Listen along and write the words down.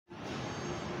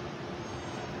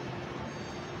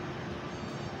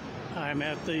I'm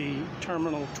at the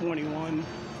Terminal 21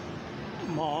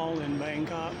 mall in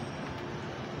Bangkok.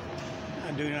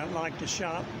 I do not like to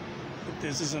shop, but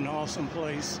this is an awesome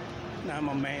place, and I'm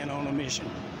a man on a mission.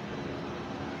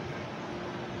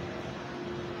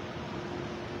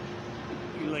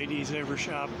 You ladies ever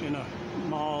shopped in a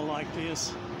mall like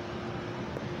this?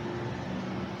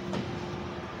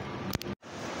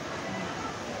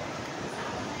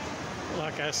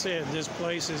 Like I said, this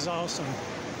place is awesome.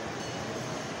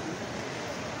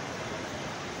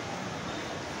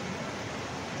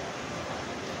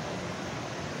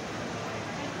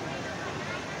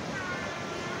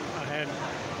 I had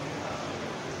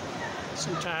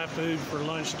some Thai food for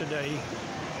lunch today.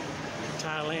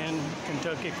 Thailand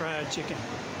Kentucky Fried Chicken.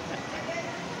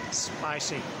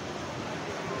 Spicy.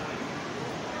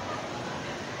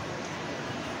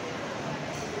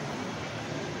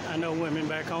 I know women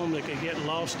back home that could get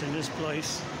lost in this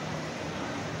place.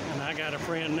 And I got a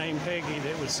friend named Peggy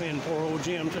that would send poor old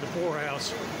Jim to the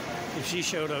poorhouse if she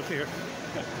showed up here.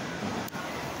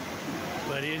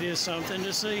 But it is something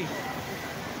to see.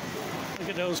 Look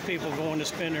at those people going to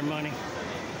spend their money.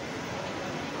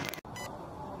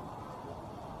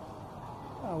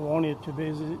 I wanted to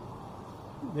visit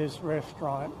this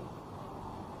restaurant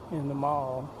in the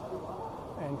mall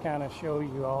and kind of show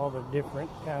you all the different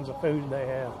kinds of food they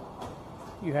have.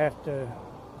 You have to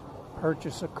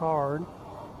purchase a card.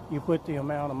 You put the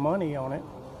amount of money on it.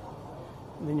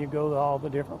 And then you go to all the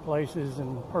different places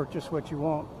and purchase what you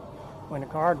want. When the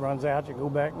card runs out, you go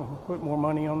back and put more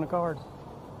money on the card.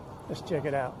 Let's check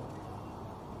it out.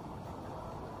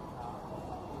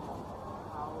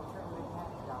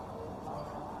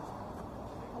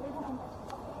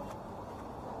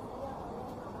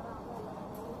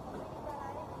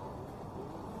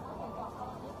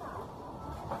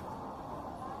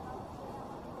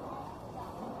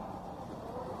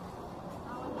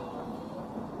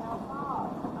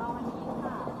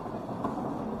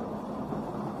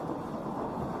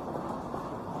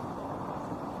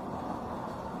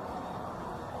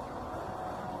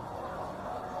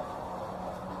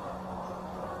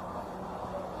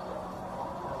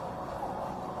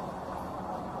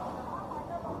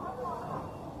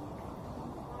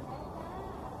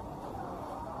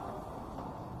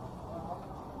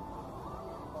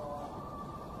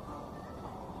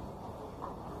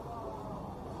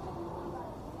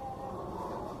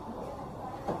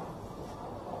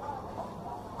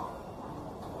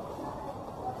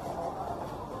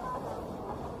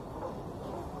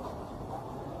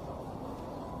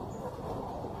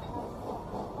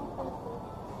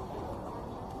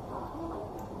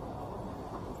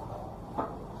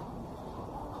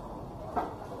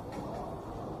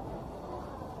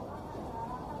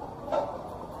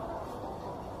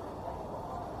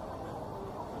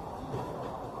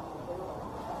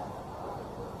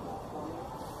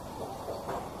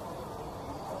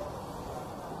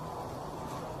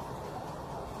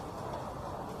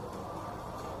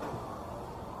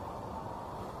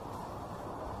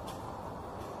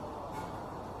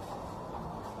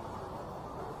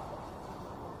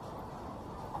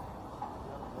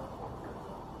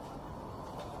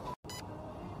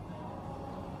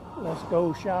 Let's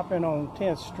go shopping on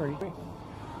 10th Street.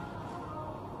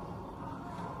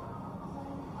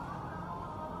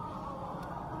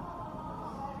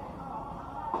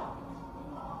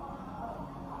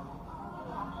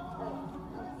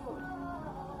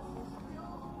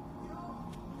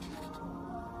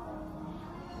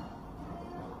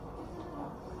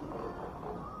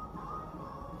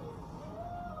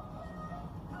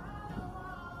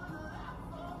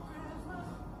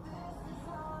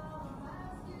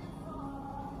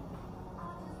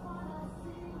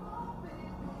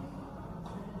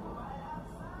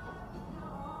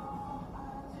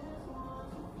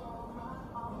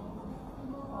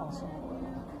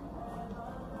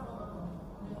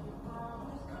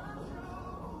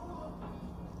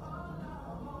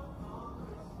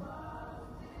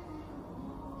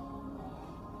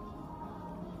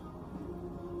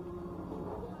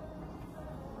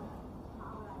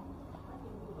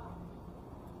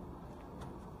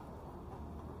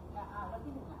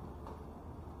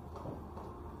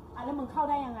แล้วมึงเข้า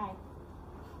ได้ยังไง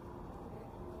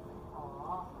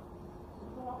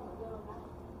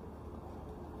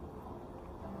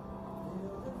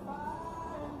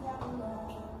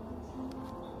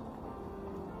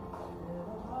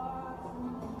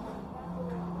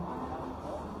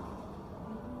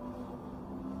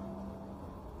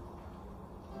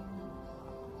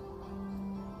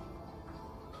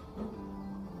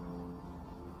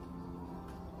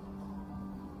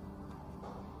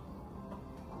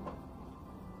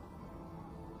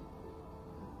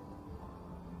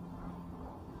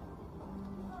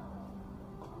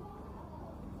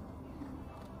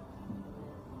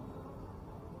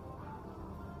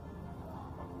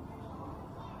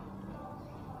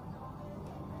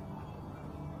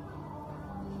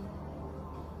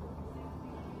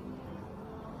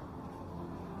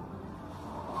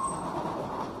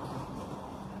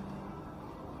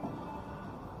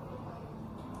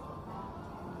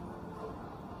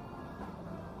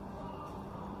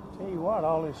Tell you what,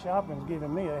 all this shopping's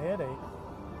giving me a headache.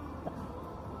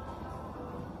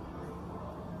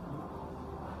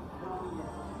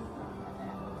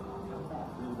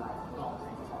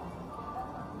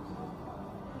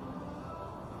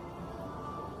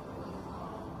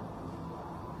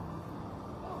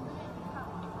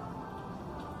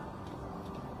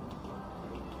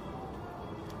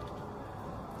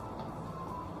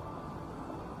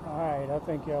 All right, I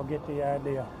think y'all get the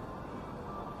idea.